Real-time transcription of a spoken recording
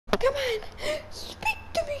Come on, speak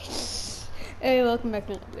to me. Hey, welcome back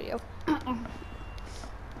to another video.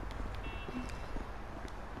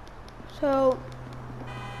 So,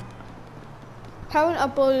 haven't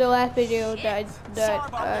uploaded the last video that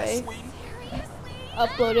I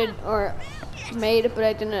uploaded or made, but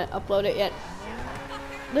I didn't upload it yet.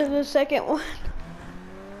 This is the second one,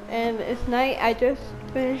 and it's night. I just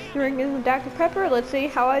finished drinking some Dr. Pepper. Let's see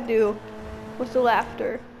how I do with the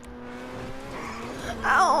laughter.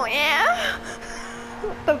 Oh yeah!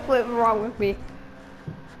 What the flip is wrong with me?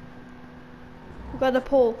 I got the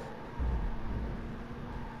pull.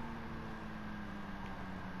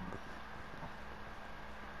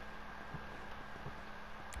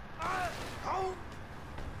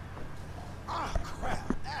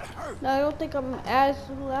 Now, I don't think I'm as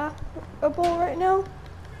laughable right now,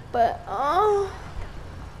 but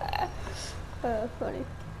funny.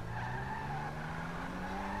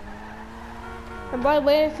 And by the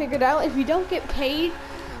way, I figured out if you don't get paid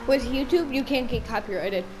with YouTube, you can't get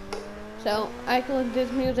copyrighted. So I can listen to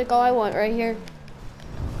this music all I want right here.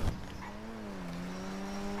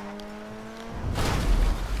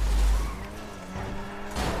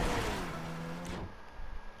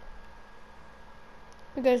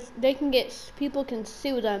 Because they can get, people can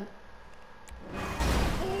sue them.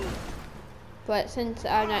 But since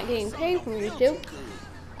I'm not getting paid from YouTube,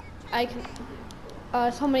 I can,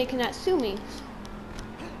 somebody cannot sue me.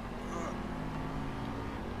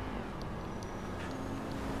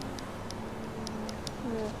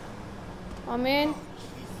 Oh man,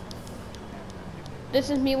 this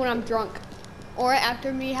is me when I'm drunk, or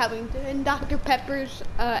after me having Dr. Peppers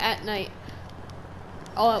at night,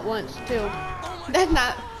 all at once too. That's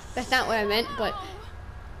not what I meant, but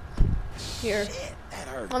here,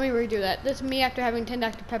 let me redo that. This is me after having 10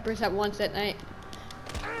 Dr. Peppers at once at night.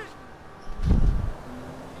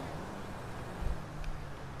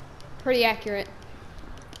 Pretty accurate.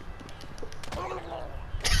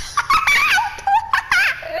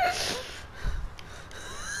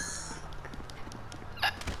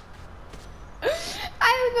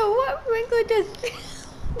 I don't know what Franklin does,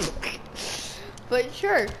 but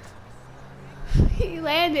sure, he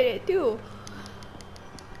landed it too.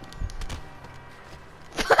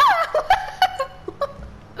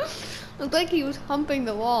 Looked like he was humping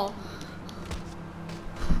the wall.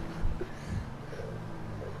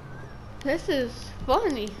 This is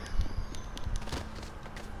funny.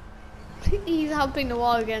 He's humping the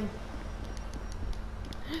wall again.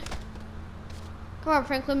 Come on,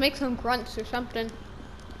 Franklin, make some grunts or something.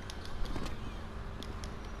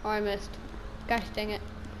 Oh, I missed. Gosh dang it.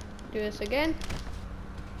 Do this again.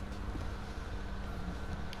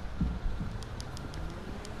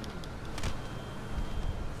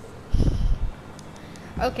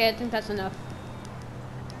 Okay, I think that's enough.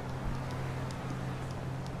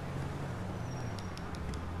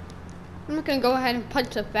 I'm not gonna go ahead and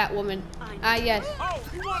punch a fat woman. Ah, yes.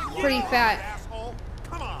 Pretty fat.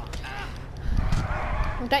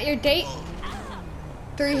 Was that your date?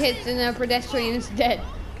 3 hits and a pedestrian is dead.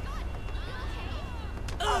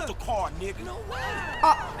 Off the car, nigga.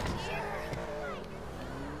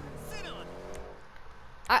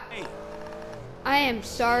 I am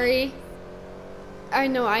sorry. I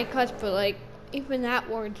know I cuss, but like, even that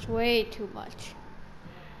word's way too much.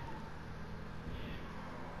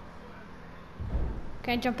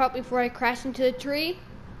 Can I jump out before I crash into the tree?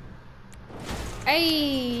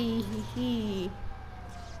 Hey!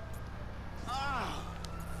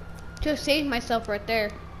 Just saved myself right there.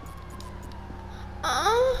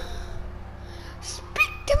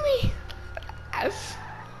 Speak to me!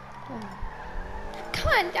 Come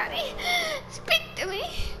on, Daddy! Speak to me!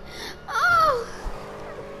 Oh!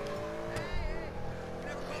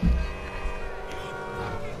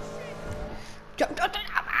 Jump!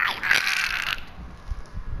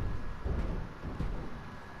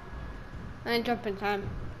 I didn't jump in time.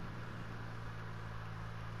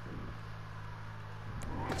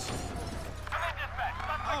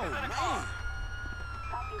 Oh, man.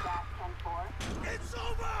 It's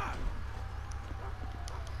over!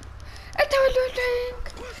 It's over,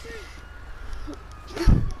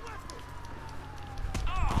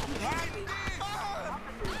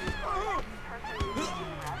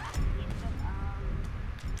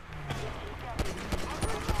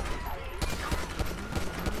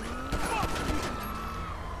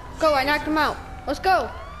 Go, I knocked him out. Let's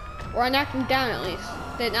go. Or I knocked him down at least.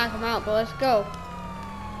 Didn't knock him out, but let's go.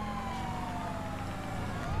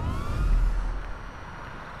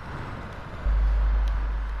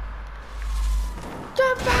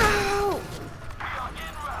 Jump out!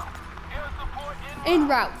 En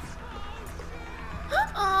route.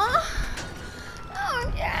 Oh,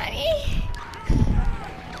 Daddy.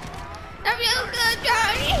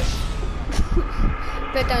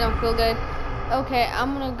 Bet that don't feel good. Okay,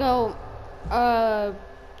 I'm gonna go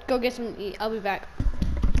get something to eat. I'll be back.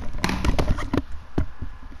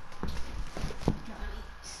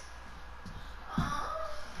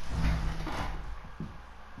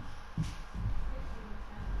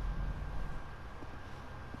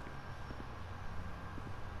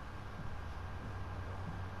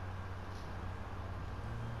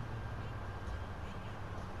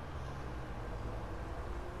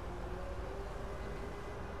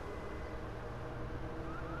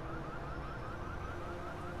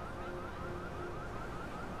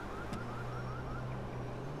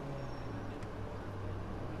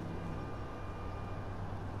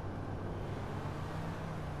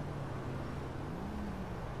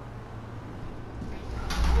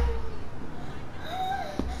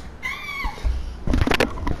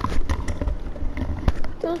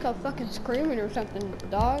 Feel like I'm fucking screaming or something,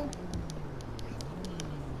 dog.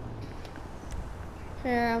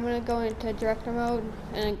 Here, I'm gonna go into director mode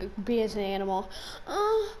and be as an animal.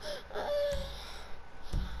 I'm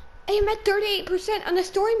at 38% on the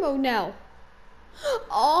story mode now.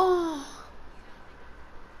 Oh,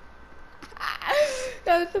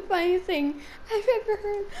 that was the funniest thing I've ever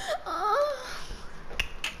heard. Oh.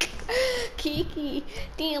 Kiki,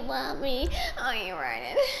 do you love me? Are you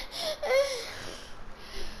running?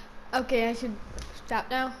 Okay, I should stop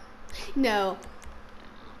now. No.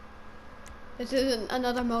 This is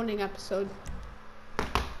another moaning episode.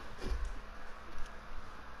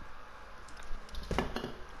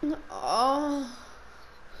 Oh.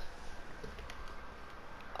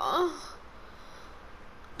 Oh.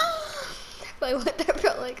 Like what that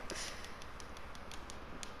felt like.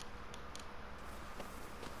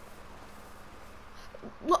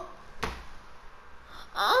 What?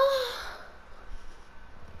 Oh.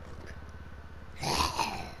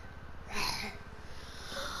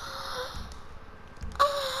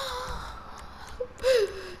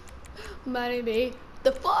 Maybe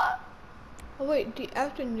the fuck? Oh wait, the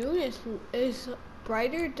afternoon is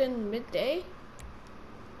brighter than midday.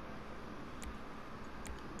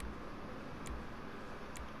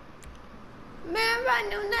 Man, I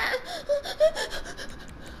knew that.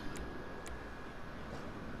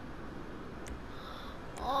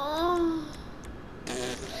 Oh.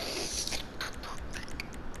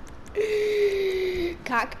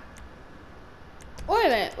 Cock. Wait a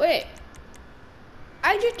minute, wait.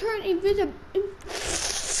 I just turned invisible.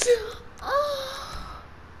 Oh.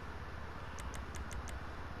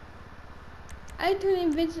 I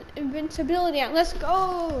turned invincibility on. Let's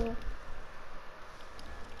go.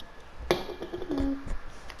 Wait,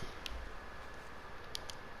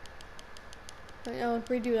 no, let's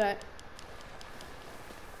redo that.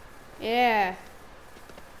 Yeah.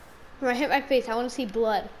 When I hit my face, I want to see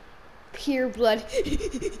blood. Pure blood.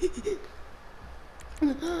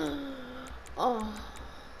 Oh.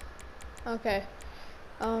 Okay.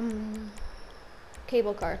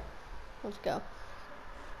 Cable car. Let's go.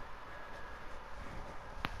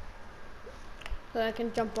 So I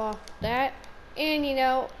can jump off that. And you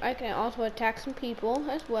know, I can also attack some people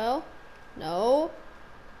as well. No.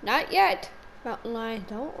 Not yet. Mountain lion,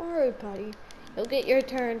 don't worry, buddy. You'll get your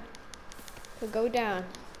turn to go down.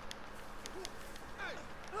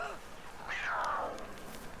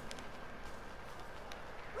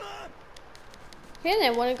 And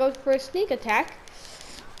then want to go for a sneak attack.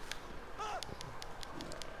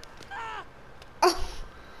 Oh.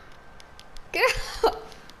 Get out!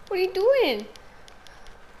 What are you doing?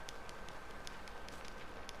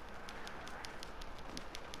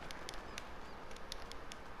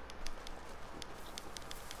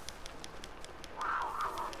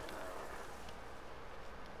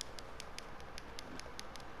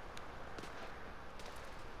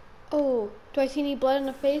 Oh, do I see any blood on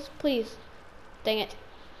the face? Please. Dang it.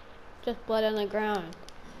 Just blood on the ground.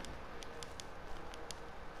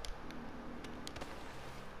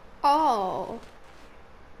 Oh.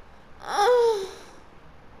 Oh.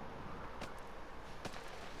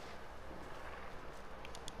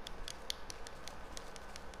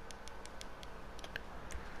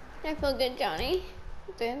 I feel good, Johnny.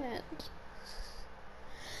 Damn it.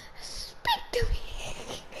 Speak to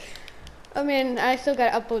me. I mean, I still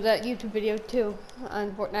gotta upload that YouTube video too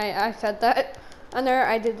on Fortnite. I said that on there.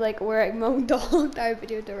 I did like where I moaned the whole entire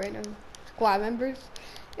video to random squad members.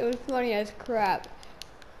 It was funny as crap.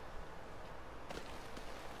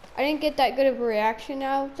 I didn't get that good of a reaction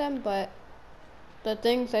out of them, but the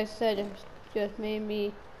things I said just made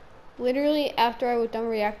me, literally after I was done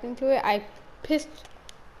reacting to it, I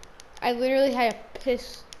literally had a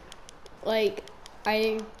piss, like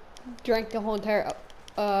I drank the whole entire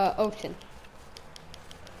ocean.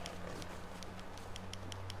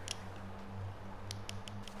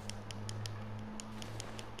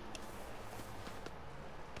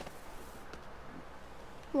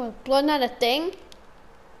 Was blood not a thing?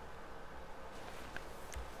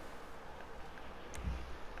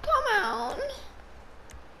 Come on.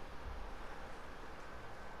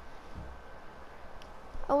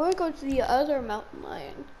 I want to go to the other mountain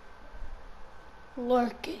lion.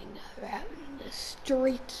 Lurking around in the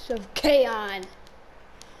streets of Kaon.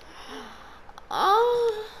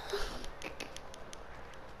 Oh.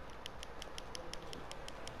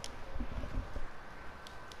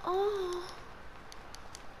 Oh.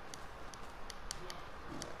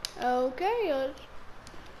 Okay,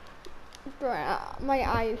 my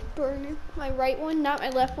eye is burning. My right one, not my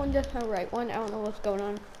left one, just my right one. I don't know what's going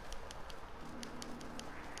on.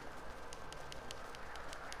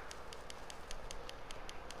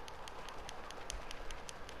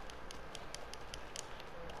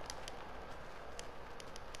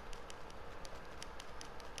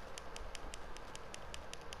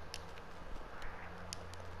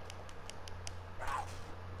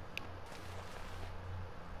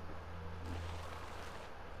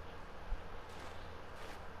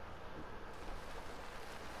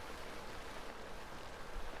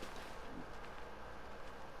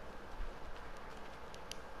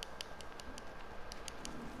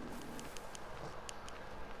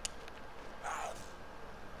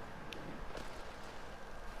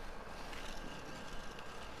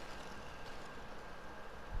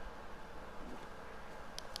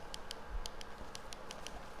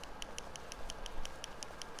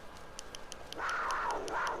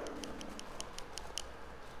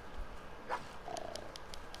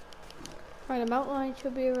 Alright, the mountain lion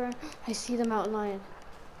should be around. I see the mountain lion.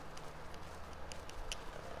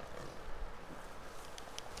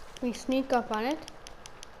 We sneak up on it.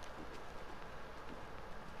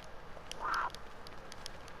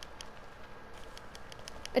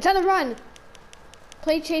 It's on the run!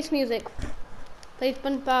 Play chase music. Play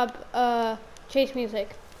SpongeBob chase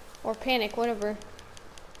music. Or panic, whatever.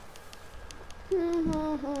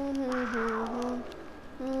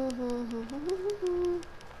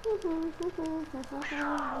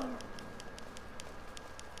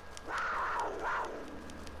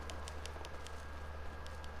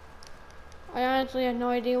 I honestly have no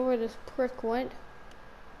idea where this prick went.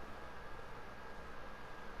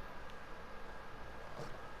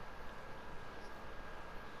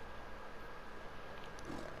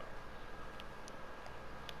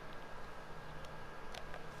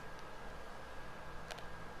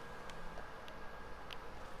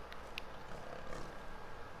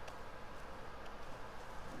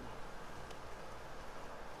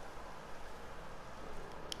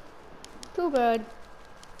 Too bad.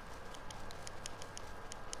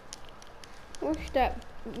 Wish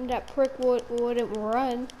that prick wouldn't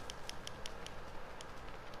run.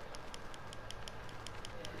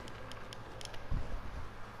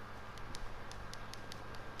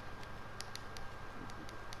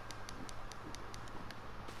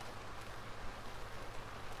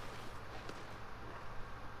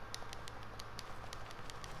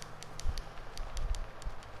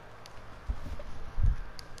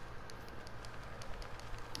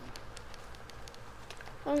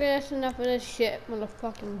 Okay, that's enough of this shit,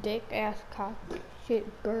 motherfucking dick ass cock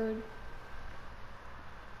shit bird.